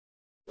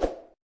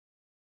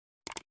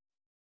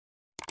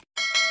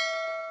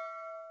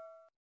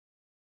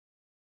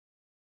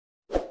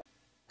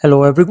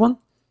Hello everyone.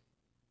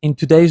 In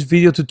today's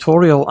video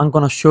tutorial, I'm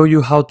going to show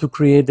you how to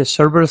create a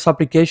serverless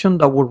application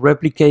that will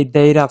replicate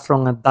data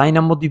from a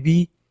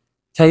DynamoDB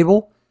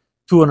table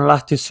to an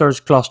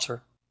Elasticsearch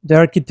cluster. The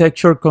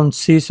architecture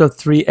consists of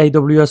three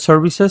AWS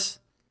services: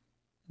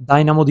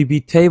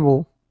 DynamoDB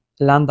table,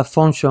 Lambda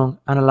function,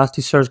 and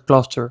Elasticsearch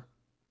cluster.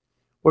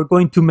 We're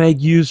going to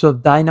make use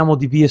of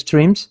DynamoDB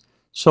streams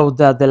so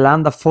that the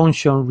Lambda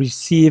function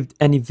received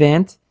an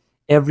event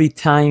every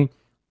time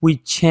we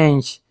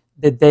change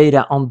the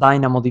data on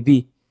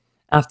DynamoDB.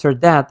 After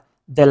that,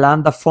 the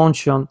Lambda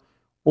function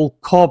will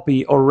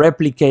copy or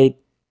replicate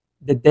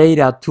the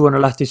data to an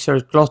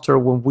Elasticsearch cluster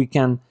when we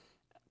can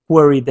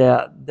query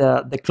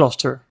the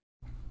cluster.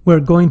 We're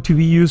going to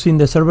be using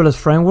the serverless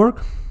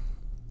framework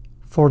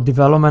for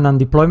development and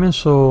deployment,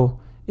 so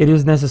it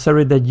is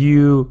necessary that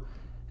you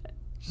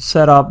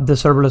set up the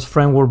serverless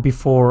framework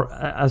before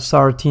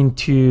starting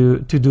to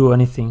do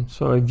anything.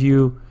 So if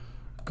you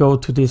go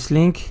to this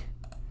link,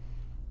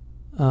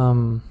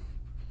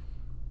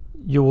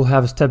 you will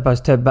have a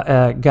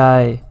step-by-step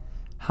guide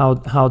how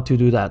to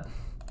do that.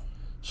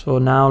 So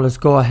now let's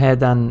go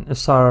ahead and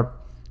start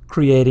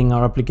creating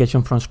our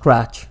application from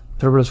scratch.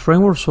 Serverless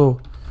framework, so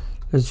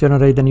let's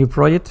generate a new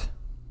project.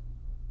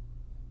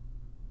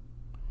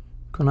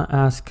 Gonna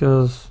ask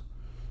us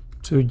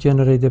to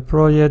generate the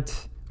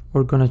project.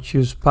 We're gonna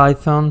choose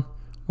Python.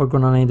 We're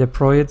gonna name the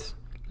project.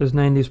 Let's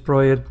name this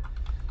project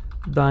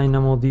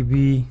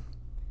DynamoDB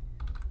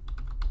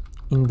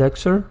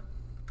Indexer.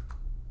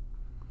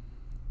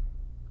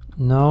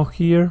 Now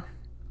here,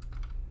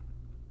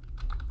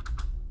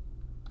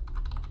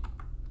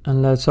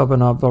 and let's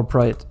open up our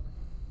project.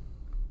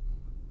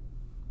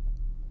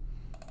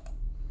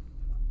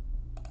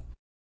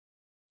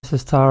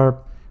 Let's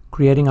start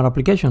creating our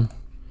application.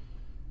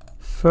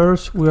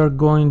 First, we are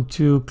going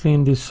to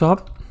clean this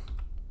up.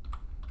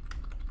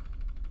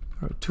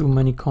 There are too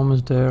many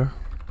comments there,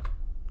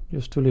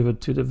 just to leave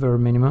it to the very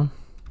minimum.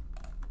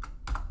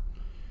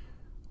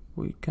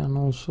 We can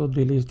also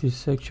delete this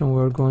section.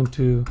 We're going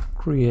to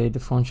create the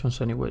functions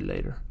anyway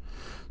later.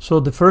 So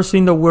the first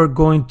thing that we're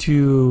going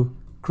to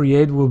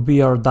create will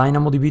be our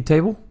DynamoDB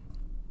table.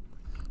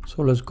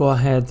 So let's go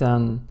ahead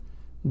and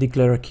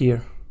declare it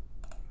here.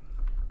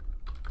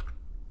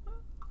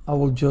 I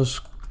will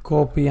just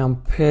copy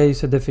and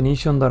paste a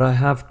definition that I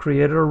have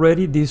created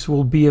already. This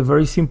will be a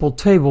very simple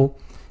table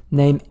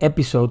named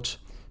episodes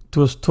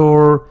to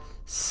store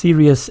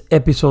serious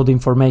episode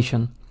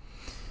information.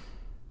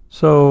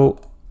 So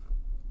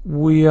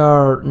we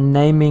are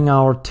naming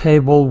our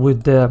table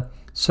with the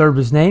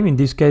service name. In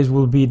this case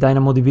will be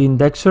DynamoDB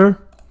Indexer.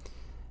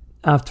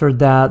 After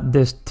that,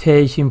 the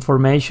stage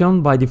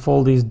information by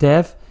default is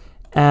dev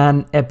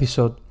and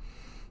episode.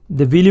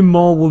 The billing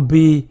mode will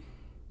be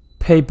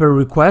paper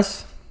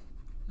request.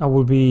 That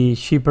will be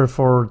cheaper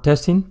for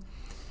testing.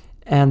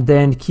 And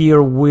then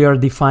here we are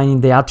defining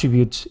the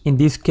attributes. In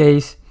this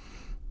case,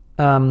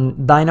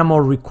 Dynamo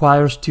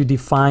requires to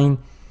define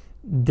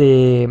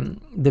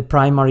the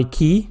primary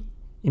key.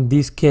 In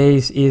this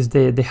case is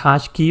the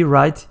hash key,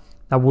 right?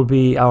 That will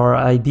be our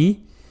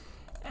ID.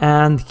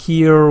 And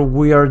here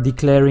we are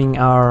declaring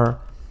our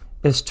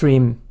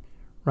stream,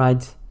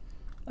 right?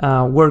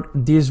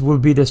 This will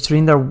be the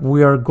stream that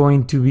we are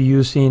going to be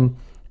using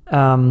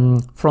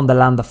from the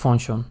Lambda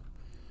function.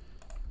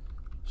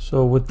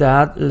 So with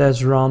that,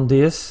 let's run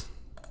this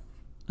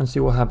and see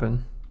what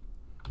happens.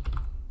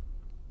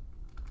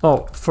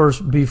 Oh,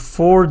 first,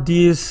 before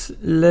this,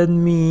 let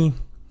me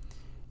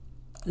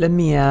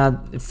add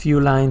a few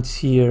lines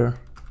here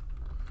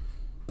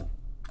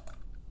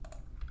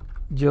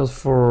just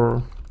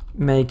for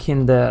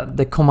making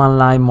the command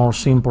line more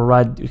simple,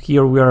 right?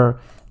 Here we are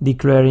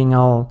declaring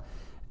our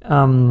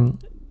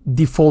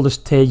default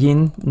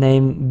staging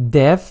named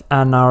dev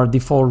and our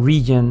default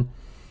region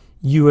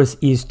US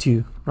East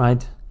 2,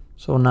 right?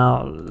 So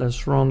now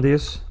let's run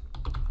this,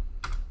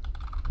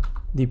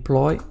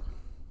 deploy.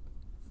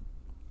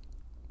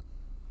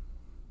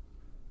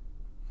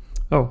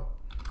 Oh,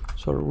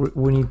 so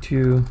we need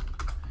to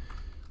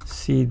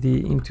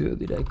cd into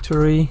the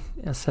directory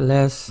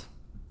SLS.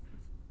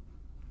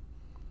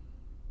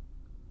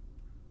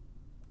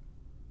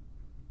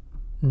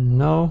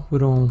 No, I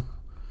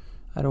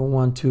don't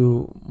want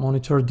to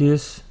monitor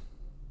this.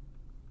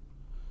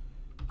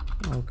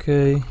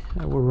 Okay,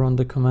 I will run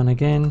the command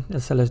again,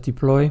 SLS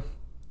deploy.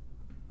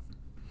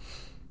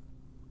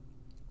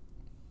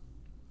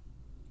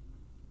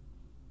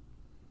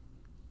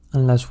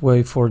 And let's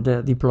wait for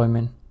the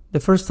deployment. The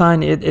first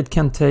time it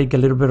can take a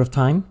little bit of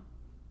time.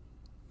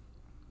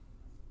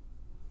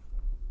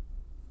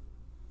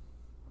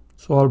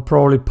 So I'll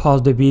probably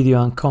pause the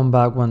video and come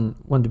back when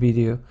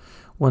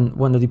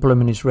the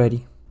deployment is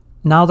ready.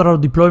 Now that our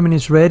deployment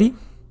is ready,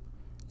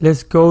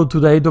 let's go to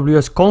the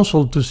AWS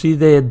console to see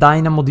the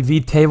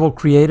DynamoDB table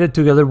created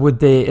together with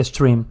the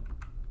stream.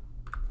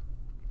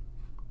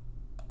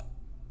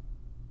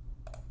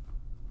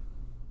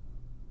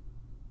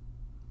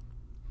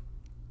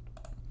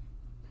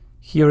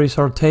 Here is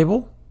our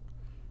table.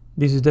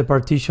 This is the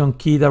partition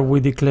key that we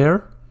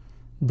declare,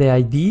 the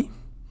ID,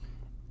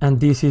 and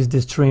this is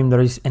the stream that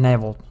is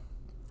enabled.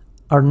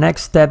 Our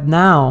next step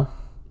now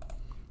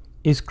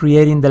is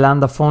creating the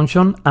Lambda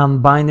function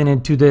and binding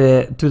it to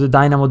the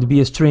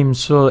DynamoDB stream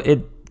so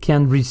it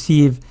can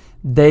receive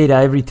data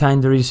every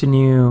time there is a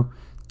new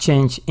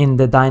change in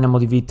the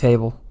DynamoDB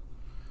table.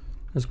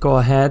 Let's go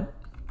ahead.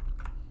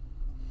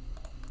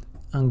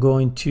 I'm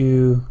going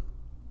to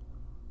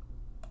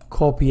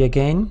copy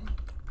again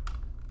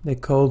the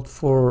code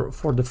for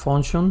the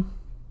function.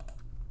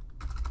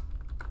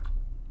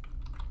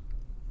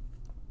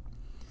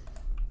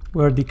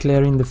 We're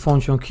declaring the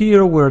function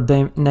here, we're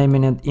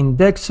naming it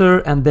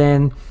indexer, and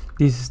then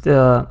this is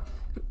the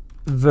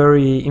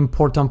very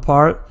important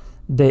part,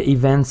 the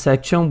event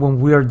section, when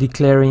we are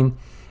declaring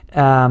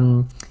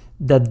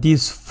that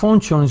this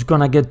function is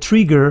gonna get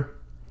triggered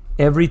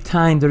every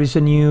time there is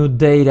a new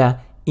data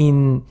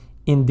in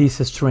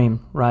this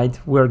stream, right?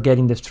 We're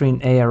getting the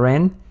string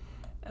ARN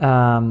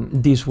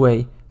this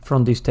way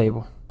from this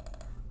table,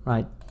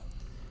 right?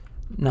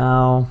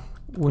 Now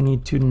we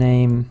need to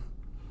name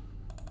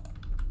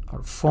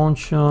our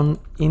function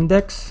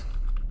index.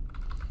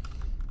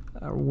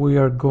 We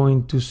are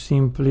going to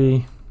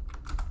simply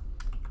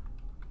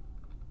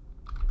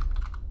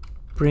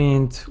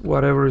print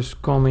whatever is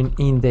coming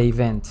in the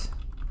event,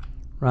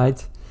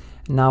 right?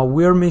 Now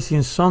we're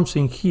missing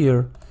something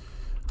here.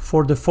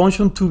 For the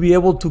function to be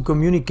able to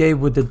communicate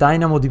with the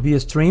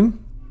DynamoDB stream,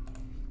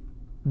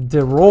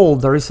 the role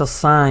that is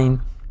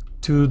assigned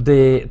to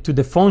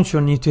the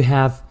function needs to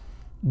have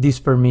these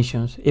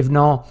permissions. If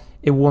not,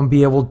 it won't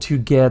be able to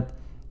get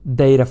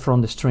data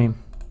from the stream.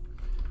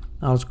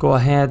 Now let's go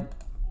ahead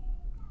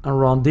and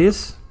run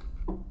this.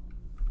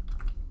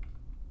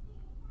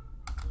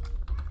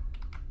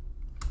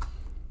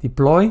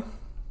 Deploy.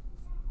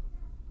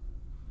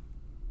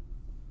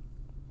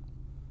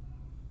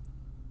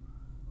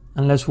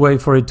 And let's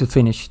wait for it to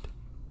finish.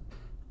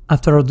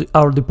 After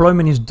our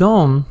deployment is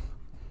done,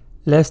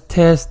 let's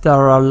test that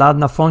our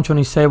Lambda function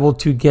is able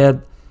to get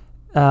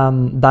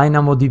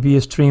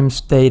DynamoDB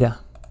streams data.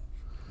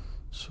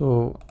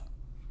 So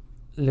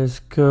let's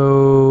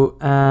go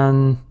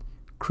and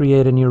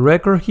create a new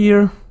record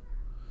here.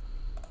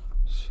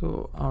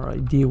 So our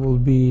ID will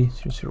be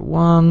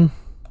 001.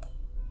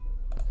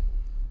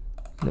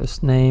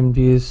 Let's name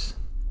this.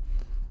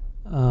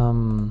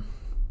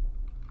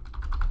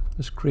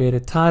 Let's create a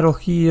title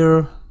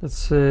here. Let's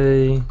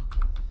say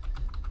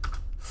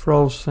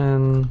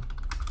Frozen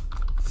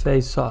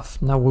Face Off.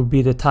 That will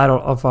be the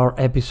title of our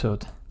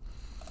episode.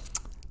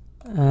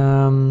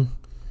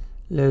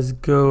 Let's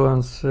go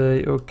and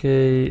say,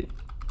 okay,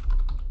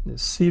 the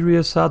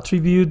serious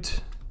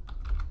attribute,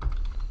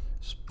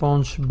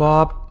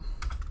 SpongeBob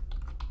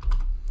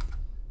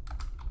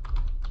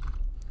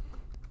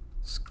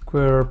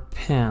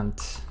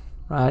SquarePants,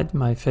 right?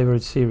 My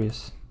favorite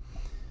series.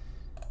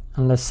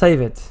 And let's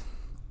save it.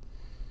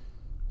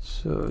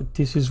 So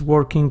this is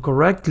working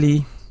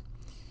correctly.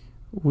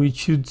 We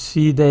should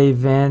see the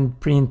event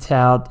print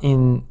out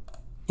in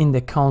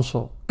the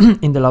console,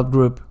 in the log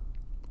group.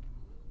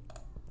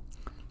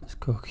 Let's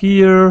go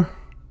here,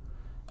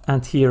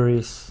 and here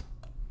is,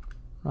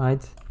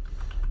 right?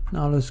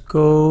 Now let's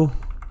go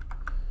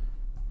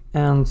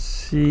and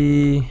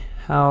see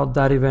how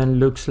that event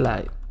looks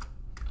like.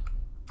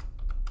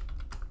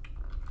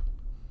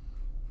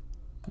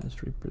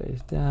 Let's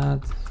replace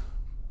that.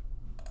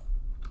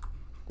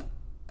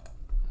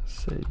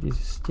 Say this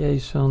is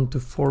JSON to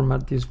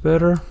format this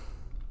better.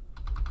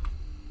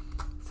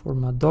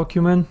 Format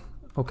document.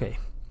 Okay.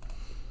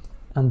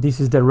 And this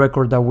is the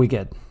record that we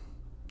get.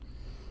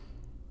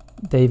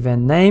 The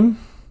event name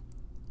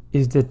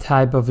is the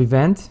type of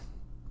event.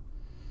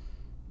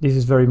 This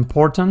is very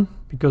important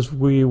because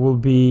we will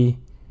be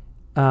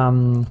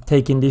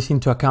taking this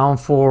into account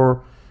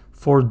for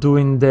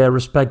doing the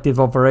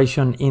respective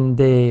operation in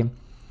the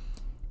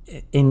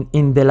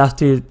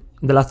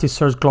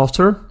Elasticsearch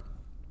cluster.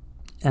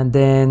 And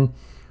then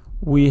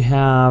we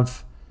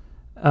have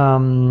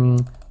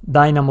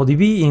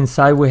DynamoDB.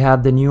 Inside we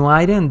have the new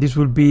item. This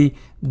will be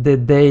the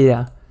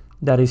data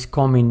that is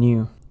coming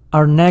new.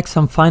 Our next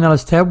and final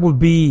step will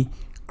be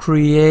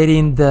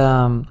creating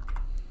the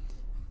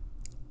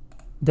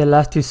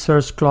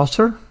Elasticsearch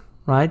cluster,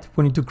 right?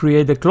 We need to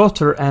create the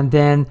cluster and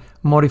then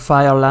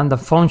modify our Lambda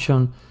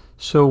function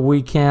so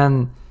we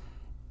can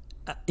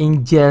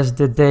ingest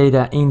the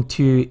data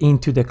into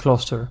the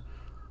cluster.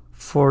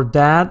 For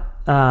that,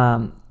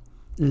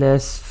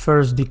 let's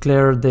first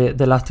declare the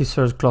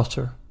Elasticsearch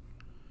cluster.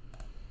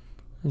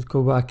 Let's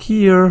go back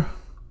here,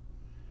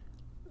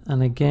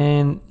 and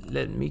again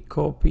let me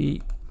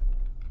copy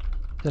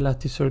the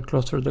Elasticsearch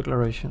cluster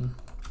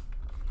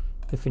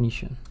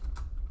definition.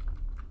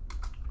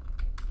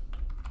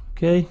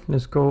 Okay,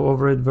 let's go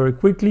over it very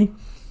quickly.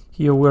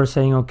 Here we're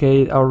saying,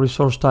 okay, our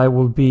resource type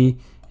will be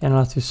an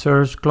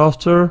Elasticsearch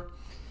cluster.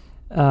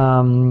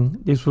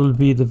 This will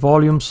be the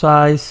volume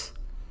size,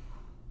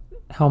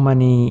 how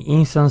many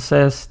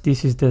instances.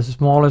 This is the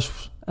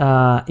smallest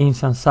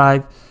instance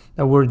size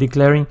that we're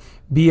declaring.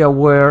 Be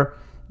aware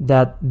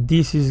that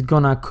this is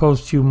gonna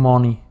cost you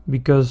money,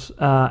 because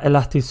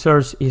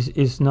Elasticsearch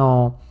is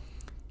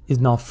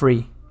not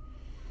free.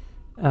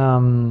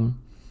 And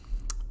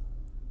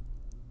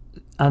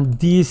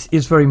this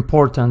is very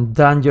important,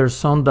 danger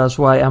zone. That's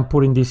why I'm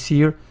putting this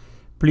here.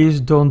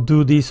 Please don't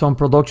do this on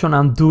production.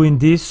 I'm doing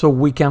this so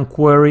we can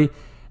query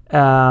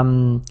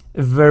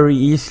very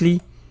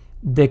easily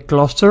the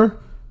cluster,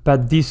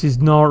 but this is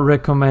not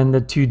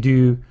recommended to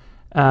do.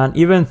 And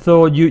even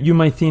though you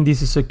might think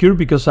this is secure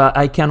because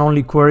I can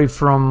only query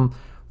from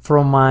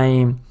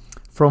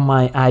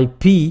my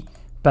IP,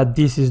 but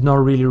this is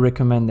not really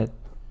recommended.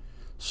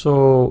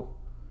 So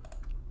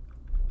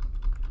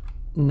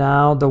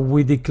now that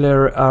we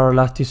declare our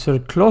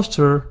Elasticsearch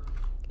cluster,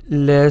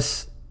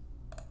 let's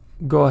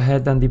go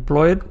ahead and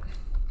deploy it.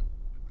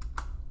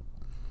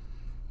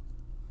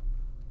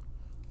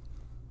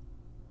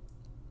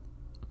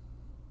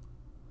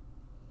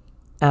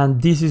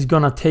 And this is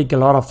gonna take a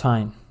lot of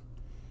time.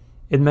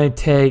 It may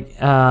take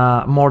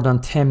more than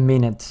 10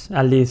 minutes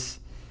at least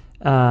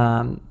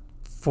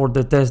for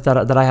the test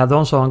that I have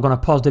done. So I'm gonna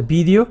pause the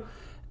video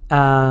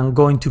and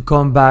going to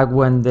come back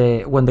when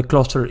the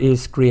cluster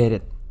is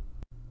created.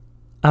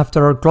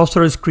 After our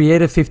cluster is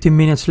created 15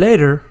 minutes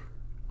later,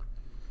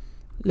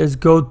 let's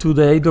go to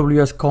the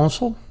AWS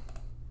console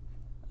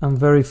and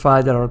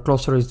verify that our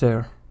cluster is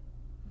there.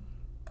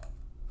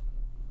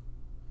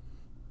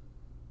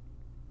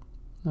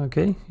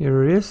 Okay,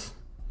 here it is.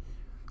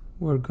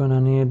 We're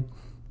gonna need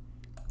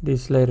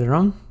this later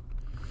on.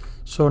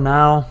 So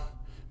now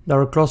that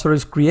our cluster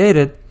is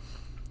created,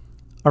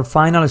 our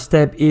final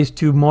step is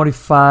to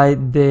modify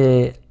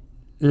the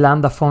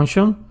Lambda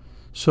function.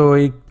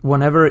 So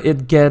whenever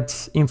it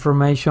gets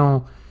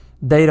information,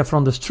 data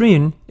from the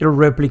stream, it'll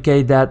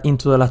replicate that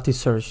into the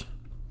Elasticsearch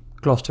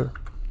cluster.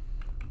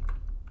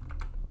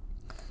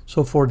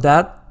 So for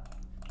that,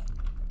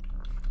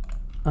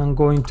 I'm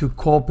going to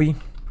copy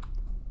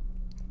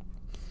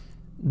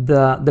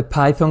the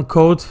Python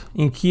code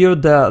in here.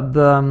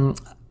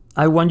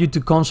 I want you to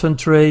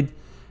concentrate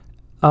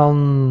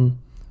on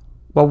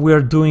what we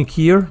are doing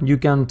here. You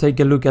can take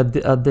a look at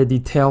the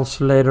details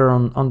later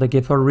on the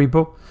GitHub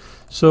repo.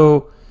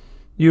 So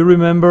you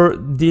remember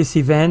this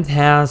event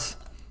has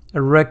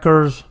a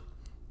records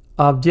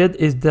object,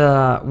 is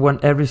when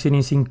everything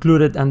is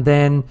included, and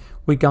then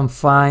we can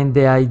find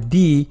the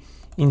ID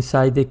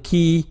inside the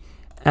key,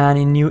 and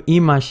in new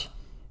image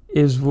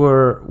is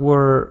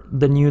where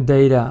the new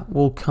data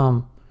will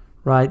come,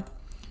 right?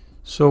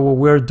 So what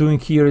we're doing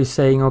here is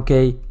saying,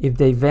 okay, if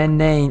the event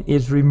name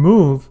is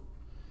removed,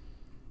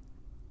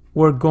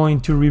 we're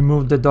going to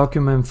remove the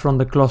document from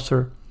the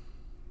cluster.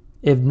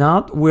 If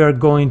not, we are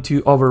going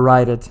to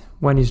override it.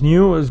 When it's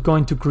new, it's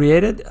going to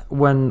create it.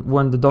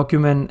 When the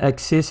document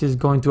exists, it's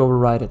going to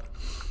override it.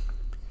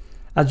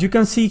 As you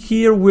can see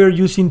here, we're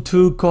using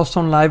two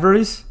custom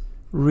libraries,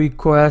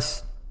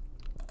 request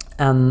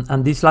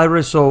and this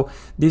library. So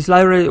this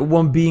library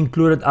won't be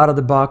included out of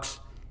the box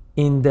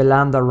in the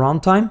Lambda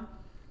runtime.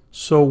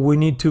 So we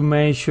need to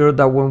make sure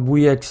that when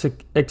we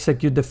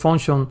execute the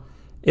function,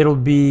 it'll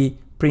be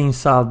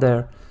pre-installed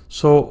there.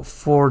 So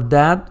for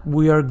that,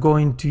 we are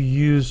going to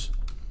use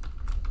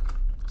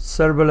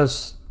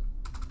serverless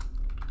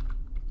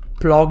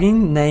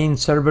plugin named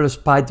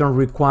serverless Python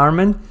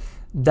requirement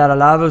that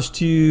allows us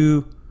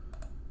to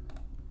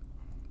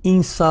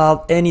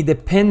install any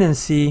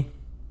dependency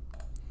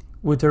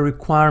with a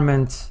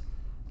requirements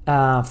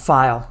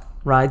file,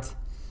 right?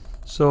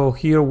 So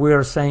here we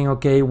are saying,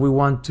 okay, we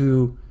want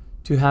to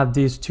have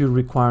these two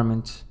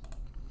requirements.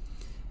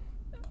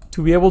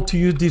 To be able to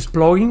use this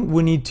plugin,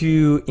 we need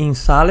to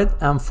install it,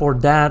 and for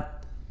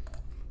that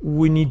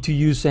we need to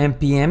use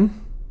npm.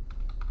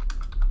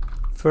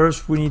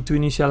 First, we need to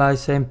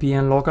initialize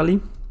npm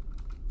locally,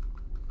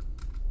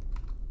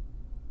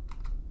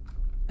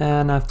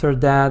 and after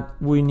that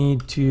we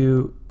need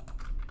to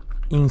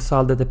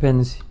install the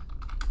dependency.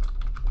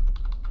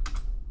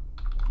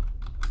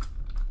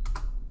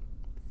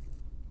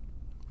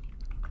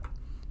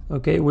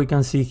 Okay, we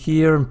can see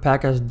here in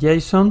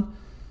package.json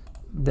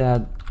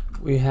that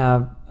we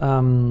have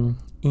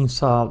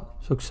installed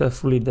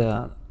successfully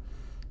the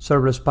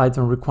serverless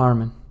Python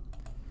requirement.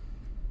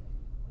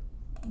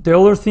 The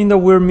other thing that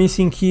we're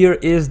missing here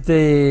is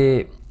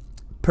the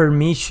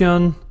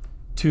permission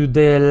to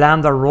the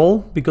Lambda role,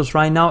 because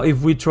right now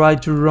if we try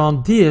to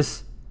run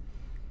this,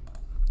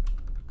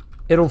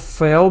 it'll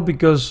fail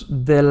because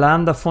the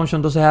Lambda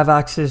function doesn't have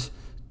access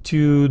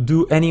to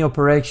do any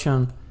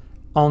operation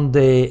on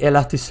the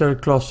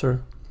Elasticsearch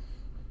cluster.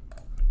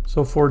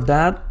 So for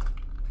that,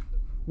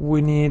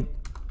 we need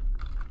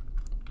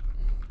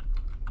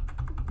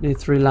the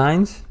 3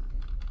 lines,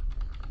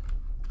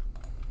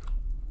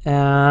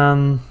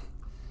 and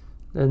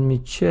let me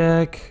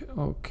check.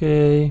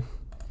 Okay,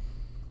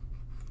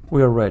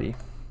 we are ready.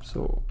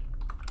 So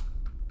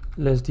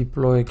let's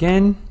deploy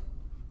again.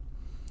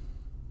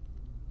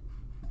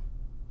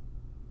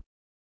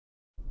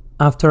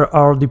 After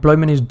our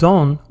deployment is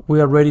done, we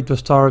are ready to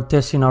start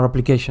testing our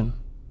application.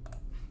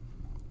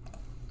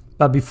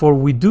 But before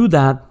we do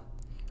that,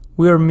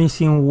 we are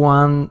missing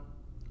one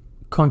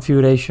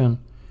configuration.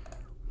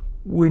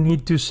 We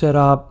need to set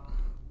up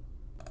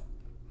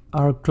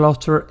our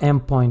cluster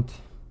endpoint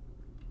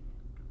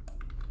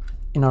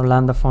in our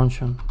Lambda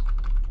function.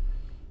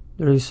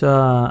 There is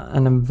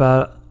an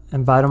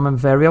environment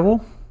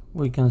variable.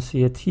 We can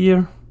see it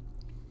here.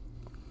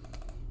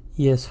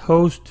 ES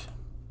host,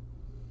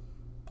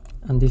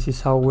 and this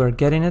is how we're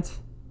getting it.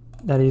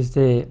 That is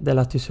the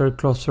Elasticsearch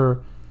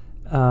cluster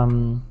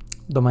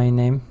domain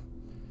name.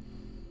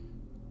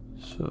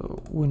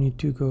 So we need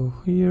to go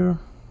here,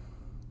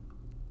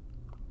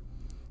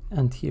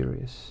 and here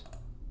is.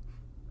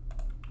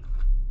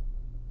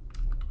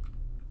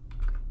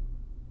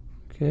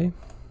 Okay,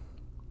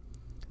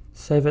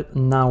 save it.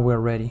 Now we're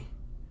ready.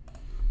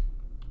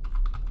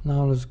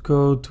 Now let's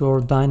go to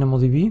our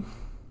DynamoDB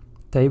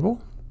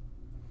table.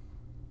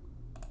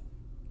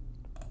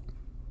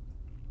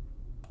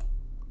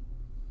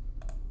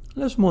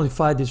 Let's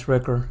modify this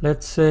record.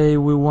 Let's say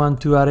we want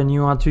to add a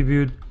new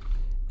attribute,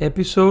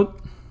 episode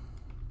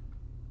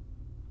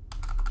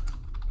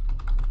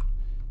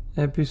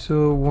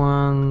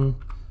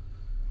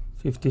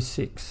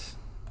 156.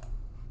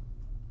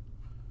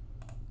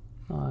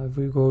 Now if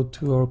we go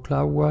to our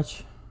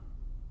CloudWatch,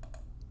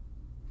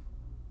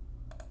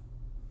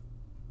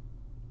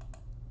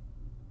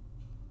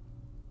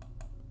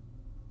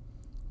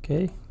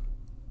 okay,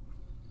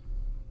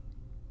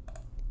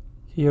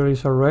 here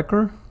is our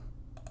record.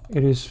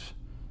 It is,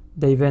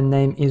 the event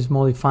name is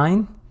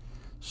modifying.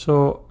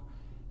 So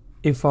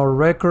if our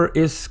record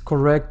is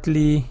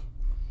correctly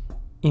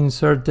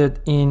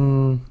inserted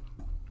in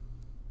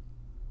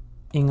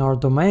our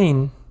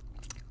domain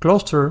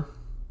cluster,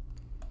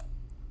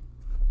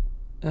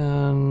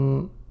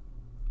 and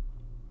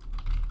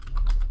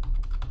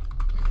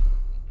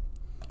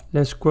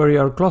let's query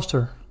our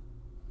cluster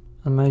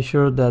and make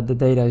sure that the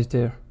data is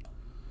there.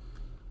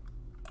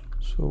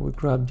 So we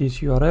grab this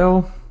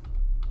URL,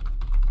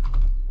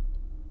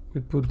 we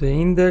put the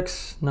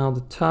index, now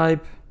the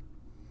type,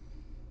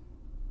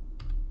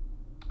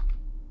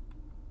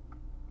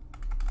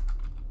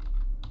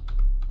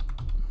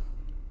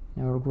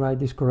 now we'll write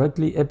this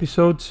correctly,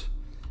 episodes,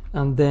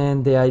 and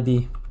then the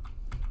ID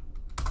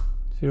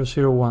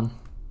 001.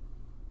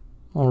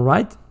 All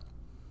right,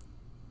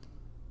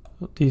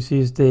 so this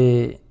is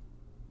the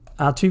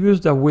attributes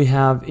that we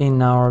have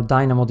in our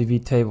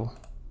DynamoDB table.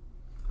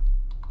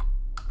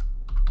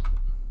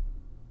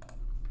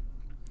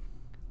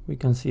 We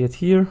can see it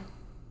here.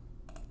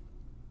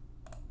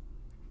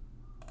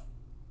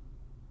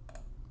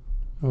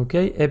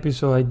 Okay,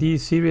 episode ID,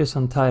 series,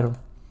 and title.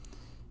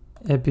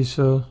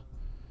 Episode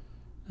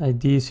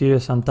ID,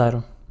 series, and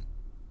title.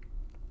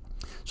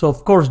 So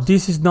of course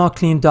this is not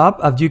cleaned up.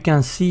 As you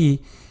can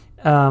see,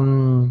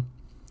 it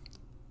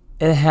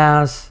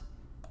has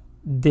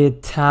the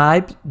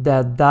type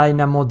that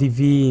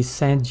DynamoDB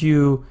sent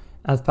you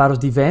as part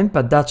of the event,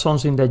 but that's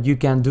something that you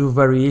can do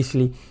very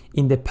easily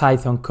in the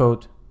Python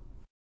code.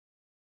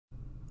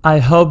 I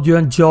hope you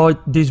enjoyed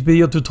this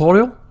video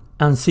tutorial,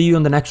 and see you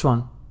in the next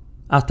one.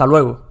 Hasta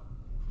luego.